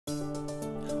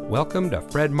Welcome to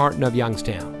Fred Martin of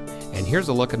Youngstown, and here's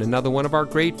a look at another one of our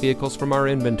great vehicles from our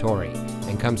inventory,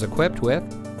 and comes equipped with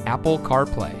Apple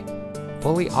CarPlay,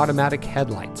 fully automatic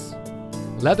headlights,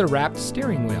 leather-wrapped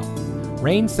steering wheel,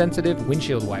 rain-sensitive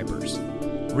windshield wipers,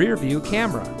 rear view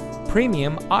camera,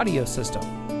 premium audio system,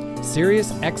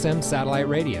 Sirius XM satellite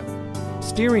radio,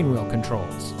 steering wheel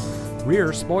controls,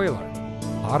 rear spoiler,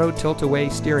 auto tilt-away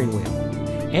steering wheel,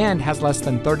 and has less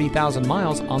than 30,000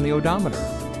 miles on the odometer.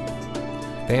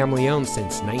 Family owned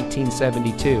since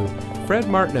 1972, Fred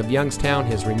Martin of Youngstown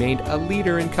has remained a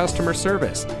leader in customer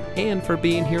service and for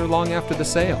being here long after the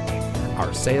sale.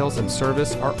 Our sales and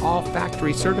service are all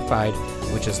factory certified,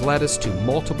 which has led us to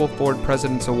multiple Ford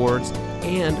President's Awards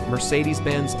and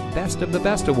Mercedes-Benz Best of the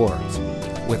Best Awards.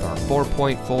 With our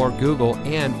 4.4 Google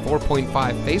and 4.5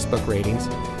 Facebook ratings,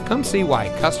 come see why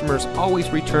customers always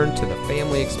return to the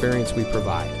family experience we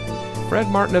provide. Fred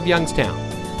Martin of Youngstown.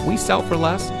 We sell for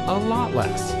less, a lot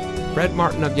less. Fred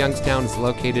Martin of Youngstown is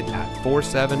located at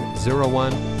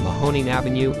 4701 Mahoning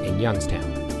Avenue in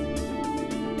Youngstown.